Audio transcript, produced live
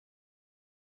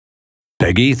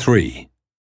Peggy 3.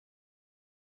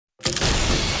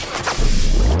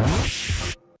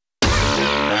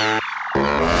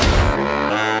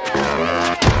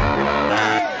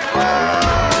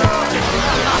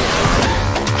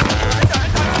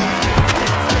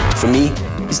 For me,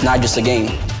 it's not just a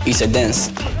game, it's a dance.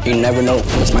 You never know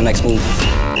what's my next move.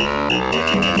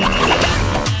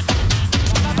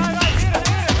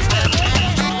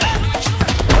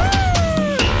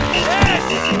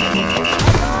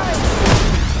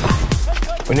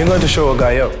 When you're going to show a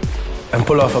guy up and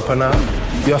pull off a panel,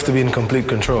 you have to be in complete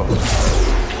control.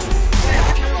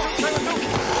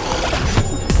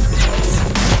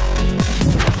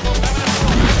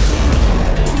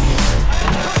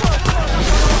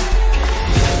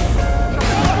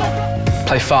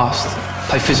 Play fast,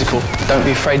 play physical. Don't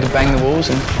be afraid to bang the walls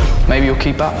and maybe you'll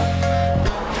keep up.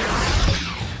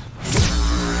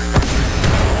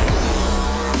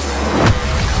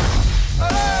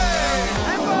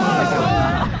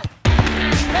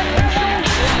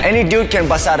 Any dude can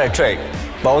bust out a trick,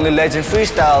 but only legend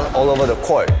freestyle all over the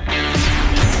court.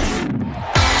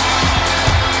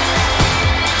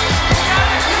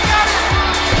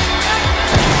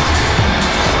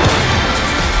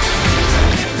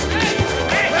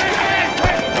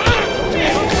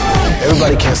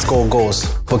 Everybody can score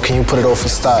goals, but can you put it off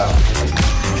with style?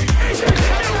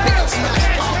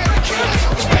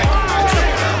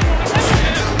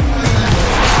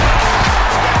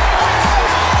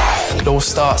 It all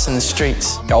starts in the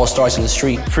streets. It all starts in the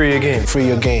street. Free your game. Free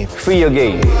your game. Free your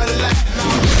game.